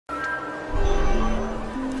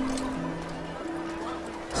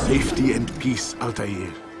Safety and peace,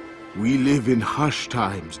 Altaïr. We live in harsh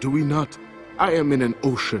times, do we not? I am in an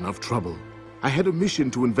ocean of trouble. I had a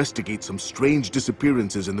mission to investigate some strange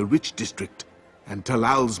disappearances in the rich district, and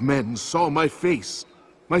Talal's men saw my face.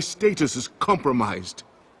 My status is compromised.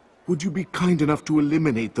 Would you be kind enough to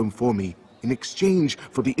eliminate them for me in exchange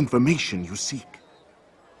for the information you seek?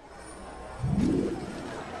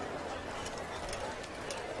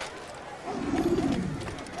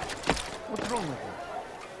 What's wrong with him?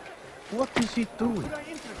 What is he doing? Could I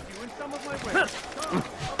interest you in some of my wares?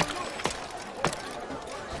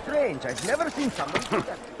 Strange, I've never seen someone do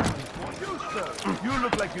that. For you, sir. You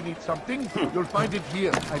look like you need something. You'll find it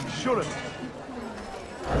here, I'm sure of it.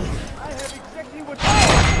 I have exactly what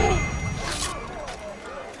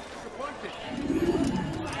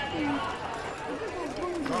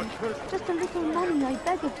Just a little money, I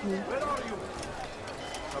beg of you. Where are you?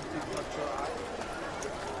 Something caught your eye?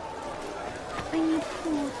 I need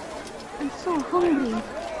food. I'm so hungry.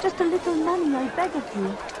 Just a little money, I beg of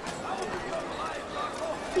you.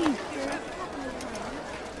 Please, sir.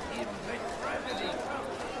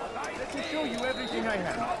 Let me show you everything I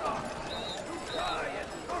have.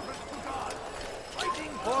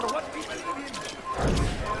 Fighting for what we believe in.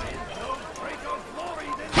 There is no greater glory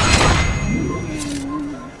than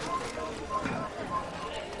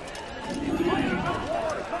the fire of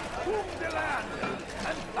war consumed the land,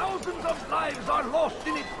 and thousands of lives are lost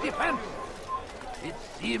in its defense. It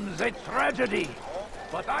seems a tragedy,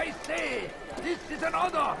 but I say this is an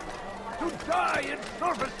honor to die in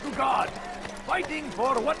service to God, fighting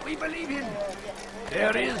for what we believe in.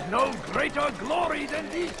 There is no greater glory than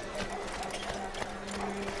this.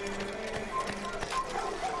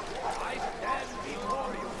 I stand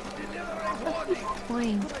before you to deliver a warning.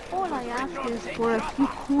 Coins. All I ask is for a few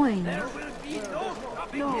coins. There will be no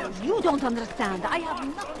stopping No, him. you don't understand. I have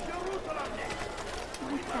nothing.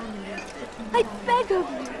 My family. I beg of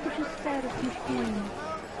you, could you spare a few coins?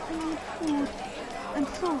 I need food. I'm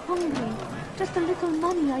so hungry. Just a little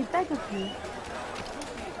money, I beg of you.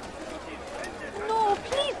 No,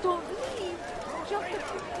 please don't leave. Just a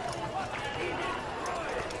few...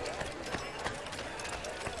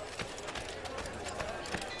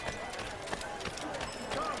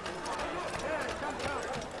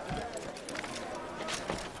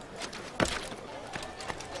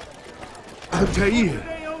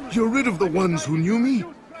 Altaïr, you're rid of the ones who knew me?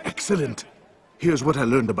 Excellent. Here's what I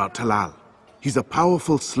learned about Talal. He's a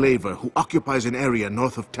powerful slaver who occupies an area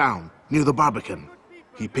north of town, near the Barbican.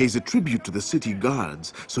 He pays a tribute to the city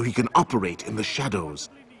guards so he can operate in the shadows.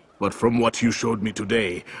 But from what you showed me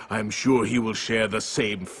today, I'm sure he will share the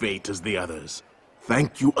same fate as the others.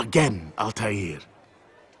 Thank you again, Altaïr.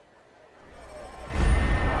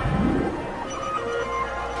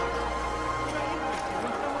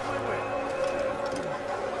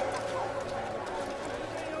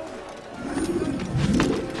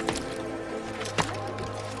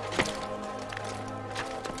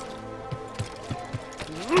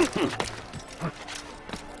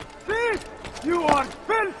 You are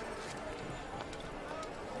filth!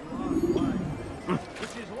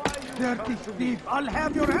 Dirty thief! I'll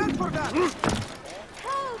have your hand for that!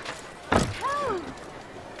 Help! Help!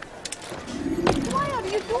 Why are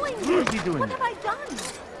you doing this? What is he doing? What have I done?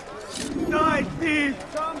 Die, thief!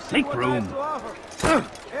 Make room!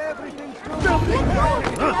 Everything's good! Let go of me!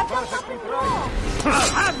 I've done nothing wrong!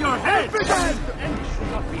 I'll have your head!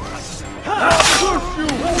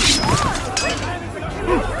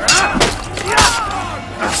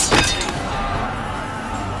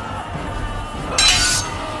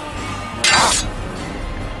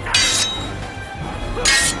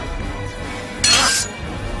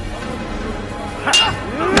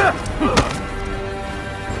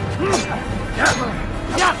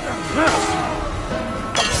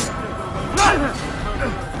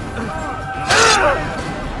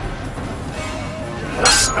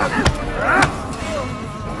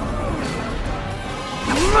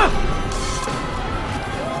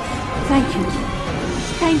 Thank you.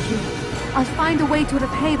 Thank you. I'll find a way to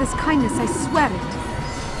repay this kindness, I swear it.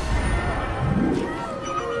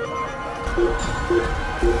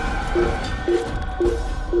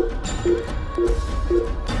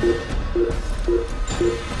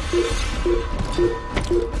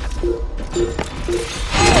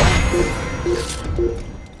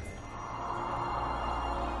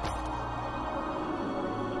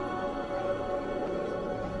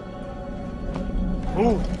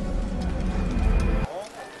 Move!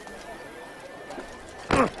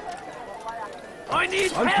 I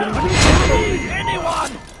need help! I need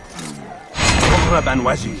anyone!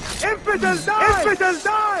 Infidel, die! Infidel,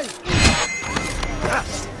 die!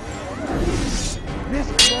 This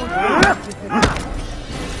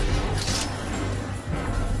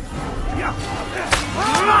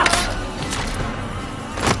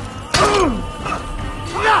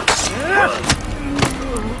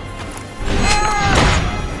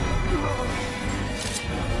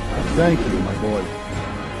Thank you, my boy.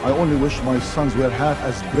 I only wish my sons were half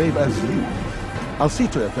as brave as you. I'll see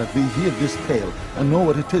to it that they hear this tale and know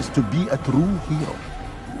what it is to be a true hero.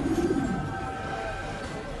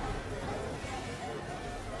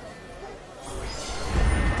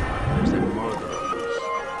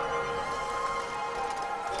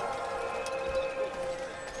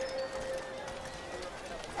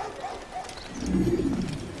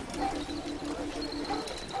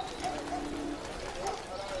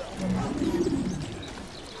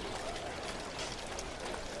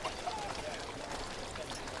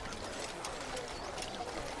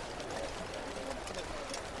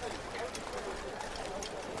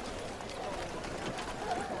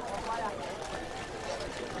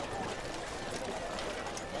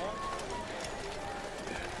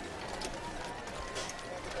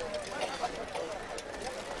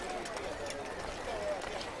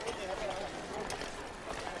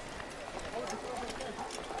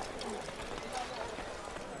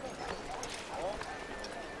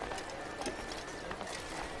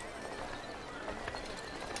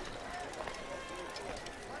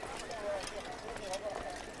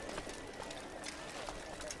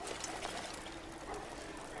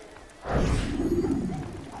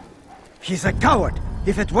 He's a coward.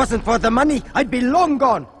 If it wasn't for the money, I'd be long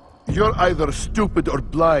gone. You're either stupid or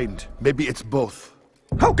blind. Maybe it's both.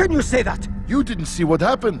 How can you say that? You didn't see what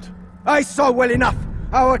happened. I saw well enough.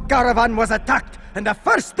 Our caravan was attacked, and the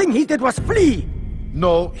first thing he did was flee.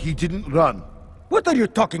 No, he didn't run. What are you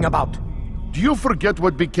talking about? Do you forget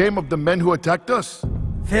what became of the men who attacked us?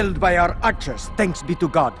 Felled by our archers, thanks be to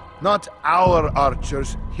God. Not our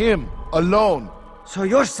archers, him, alone. So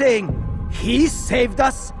you're saying he saved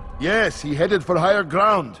us? Yes, he headed for higher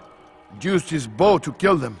ground. Used his bow to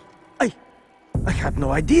kill them. I had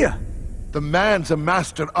no idea. The man's a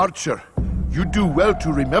master archer. You do well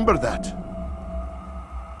to remember that.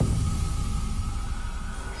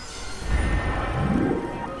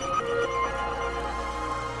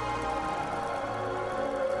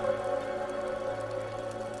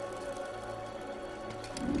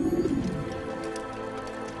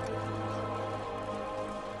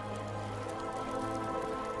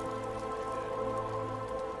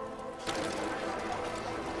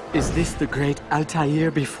 Is this the great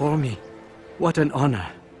Altaïr before me? What an honor.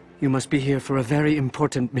 You must be here for a very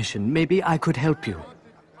important mission. Maybe I could help you.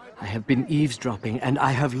 I have been eavesdropping and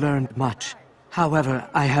I have learned much. However,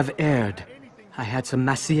 I have erred. I had some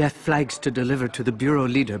Masyaf flags to deliver to the bureau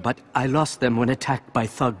leader, but I lost them when attacked by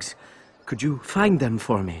thugs. Could you find them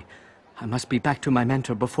for me? I must be back to my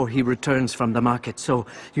mentor before he returns from the market, so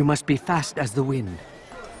you must be fast as the wind.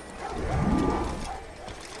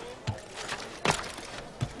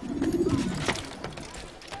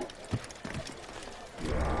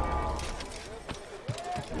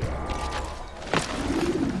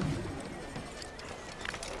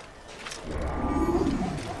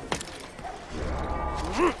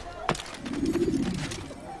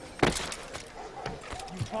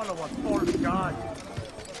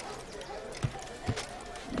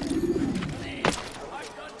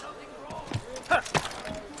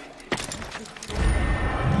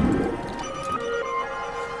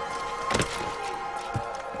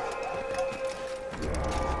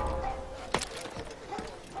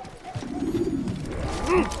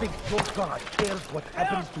 God cares what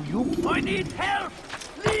happens to you? I need help!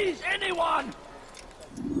 Please, anyone!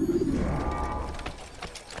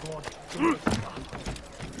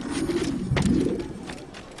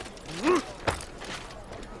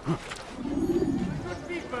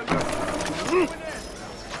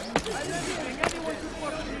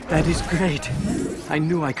 That is great. I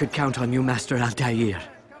knew I could count on you, Master Altaïr.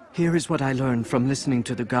 Here is what I learned from listening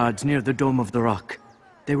to the guards near the Dome of the Rock.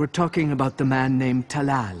 They were talking about the man named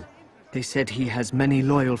Talal. They said he has many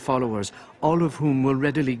loyal followers, all of whom will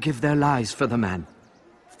readily give their lives for the man.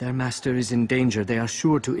 If their master is in danger, they are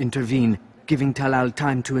sure to intervene, giving Talal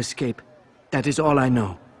time to escape. That is all I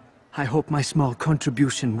know. I hope my small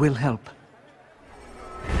contribution will help.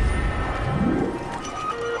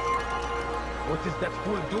 What is that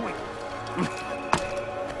fool doing?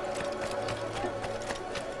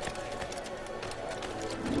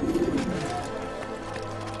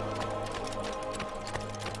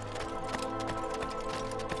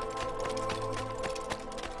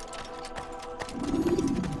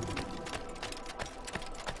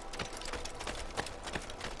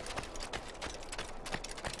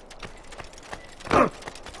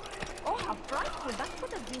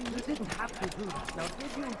 You didn't have to do that, now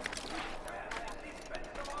did you?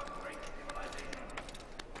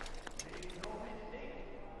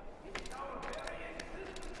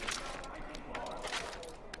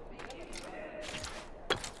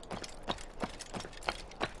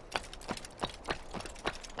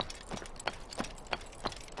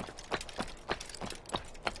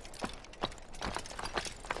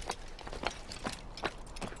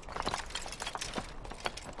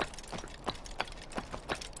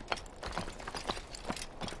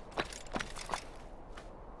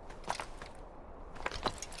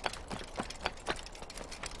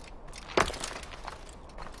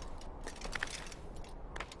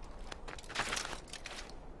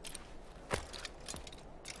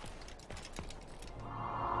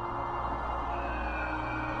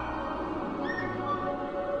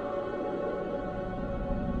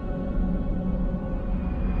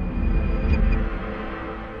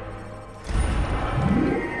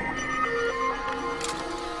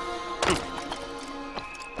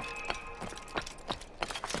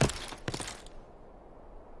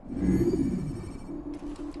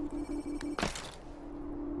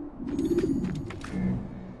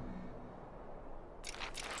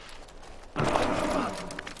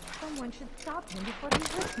 Someone should stop him before he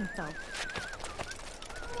hurts himself.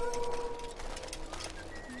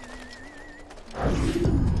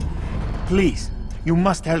 Please, you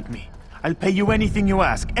must help me. I'll pay you anything you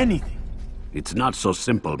ask, anything. It's not so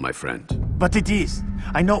simple, my friend. But it is.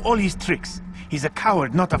 I know all his tricks. He's a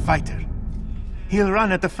coward, not a fighter. He'll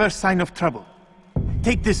run at the first sign of trouble.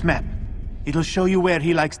 Take this map. It'll show you where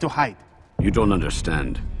he likes to hide. You don't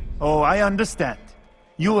understand. Oh, I understand.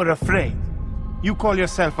 You are afraid. You call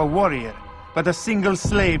yourself a warrior, but a single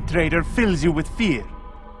slave trader fills you with fear.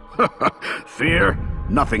 Fear?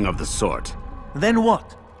 Nothing of the sort. Then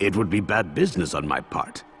what? It would be bad business on my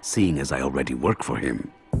part, seeing as I already work for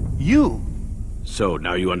him. You? So,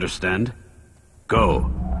 now you understand?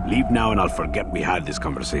 Go. Leave now and I'll forget we had this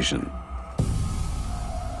conversation.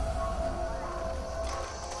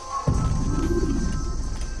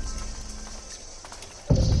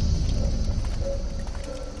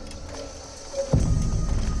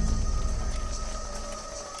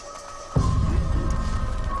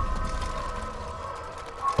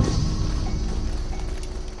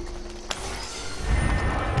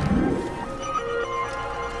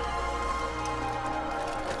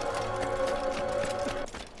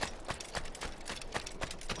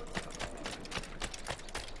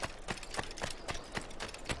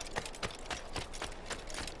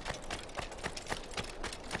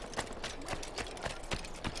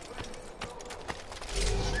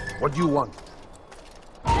 What do you want?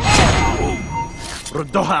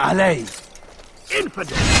 ردوها علي.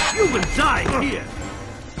 Infidel! You will die here!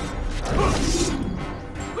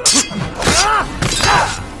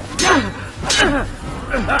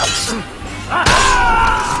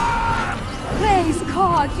 Praise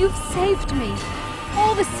God, you've saved me.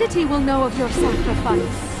 All the city will know of your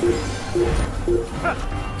sacrifice.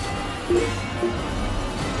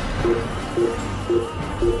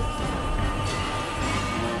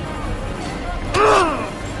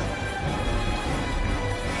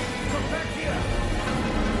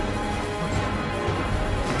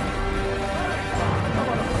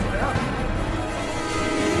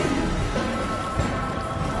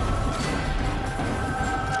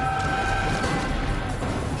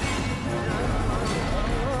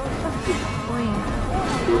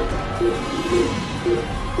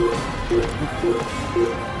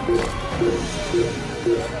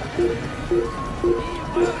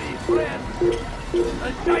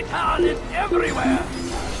 The Shaitan is everywhere!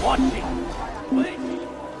 Watching! Wait!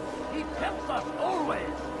 He tempts us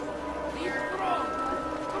always! Be strong!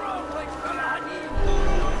 Strong like Saladin!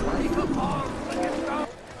 Take a pause against our...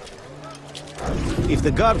 If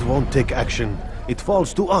the guard won't take action, it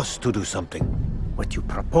falls to us to do something. What you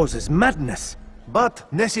propose is madness.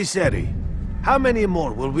 But necessary. How many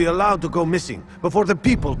more will we allow to go missing before the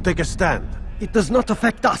people take a stand? It does not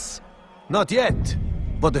affect us. Not yet.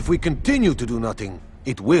 But if we continue to do nothing,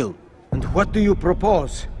 it will. And what do you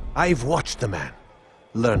propose? I've watched the man.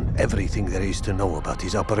 Learned everything there is to know about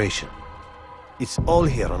his operation. It's all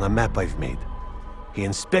here on a map I've made. He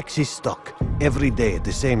inspects his stock every day at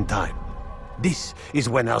the same time. This is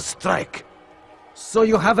when I'll strike. So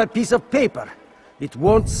you have a piece of paper. It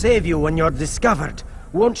won't save you when you're discovered.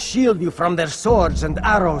 Won't shield you from their swords and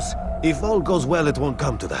arrows. If all goes well, it won't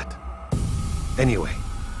come to that. Anyway,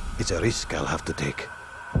 it's a risk I'll have to take.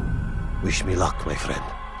 Wish me luck, my friend.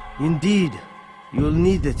 Indeed, you'll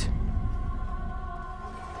need it.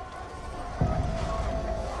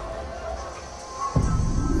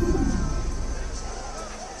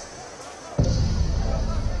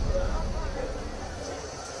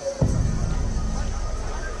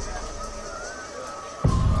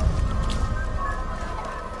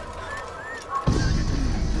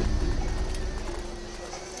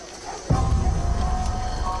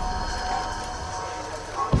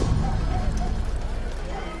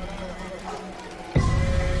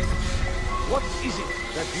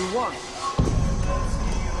 that you want.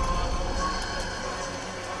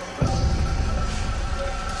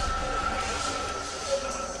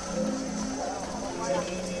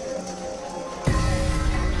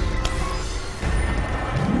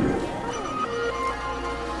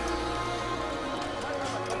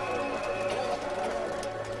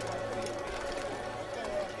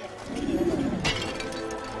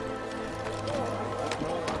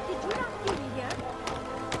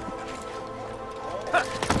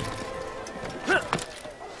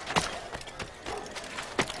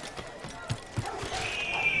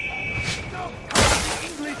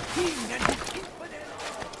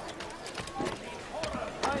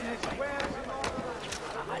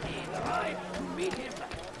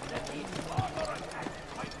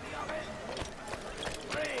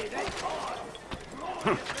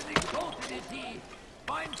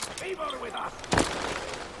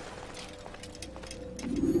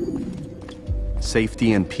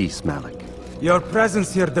 Safety and peace, Malik. Your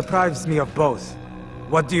presence here deprives me of both.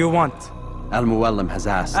 What do you want? Al-Muallim has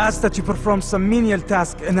asked... Asked that you perform some menial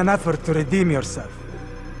task in an effort to redeem yourself.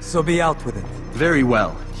 So be out with it. Very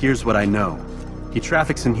well. Here's what I know. He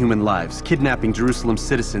traffics in human lives, kidnapping Jerusalem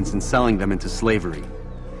citizens and selling them into slavery.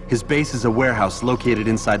 His base is a warehouse located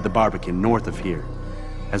inside the Barbican, north of here.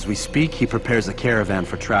 As we speak, he prepares a caravan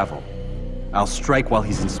for travel. I'll strike while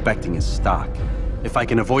he's inspecting his stock. If I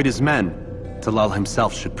can avoid his men, Talal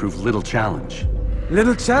himself should prove little challenge.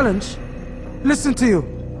 Little challenge? Listen to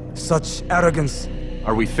you. Such arrogance.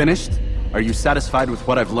 Are we finished? Are you satisfied with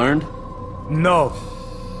what I've learned? No.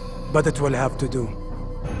 But it will have to do.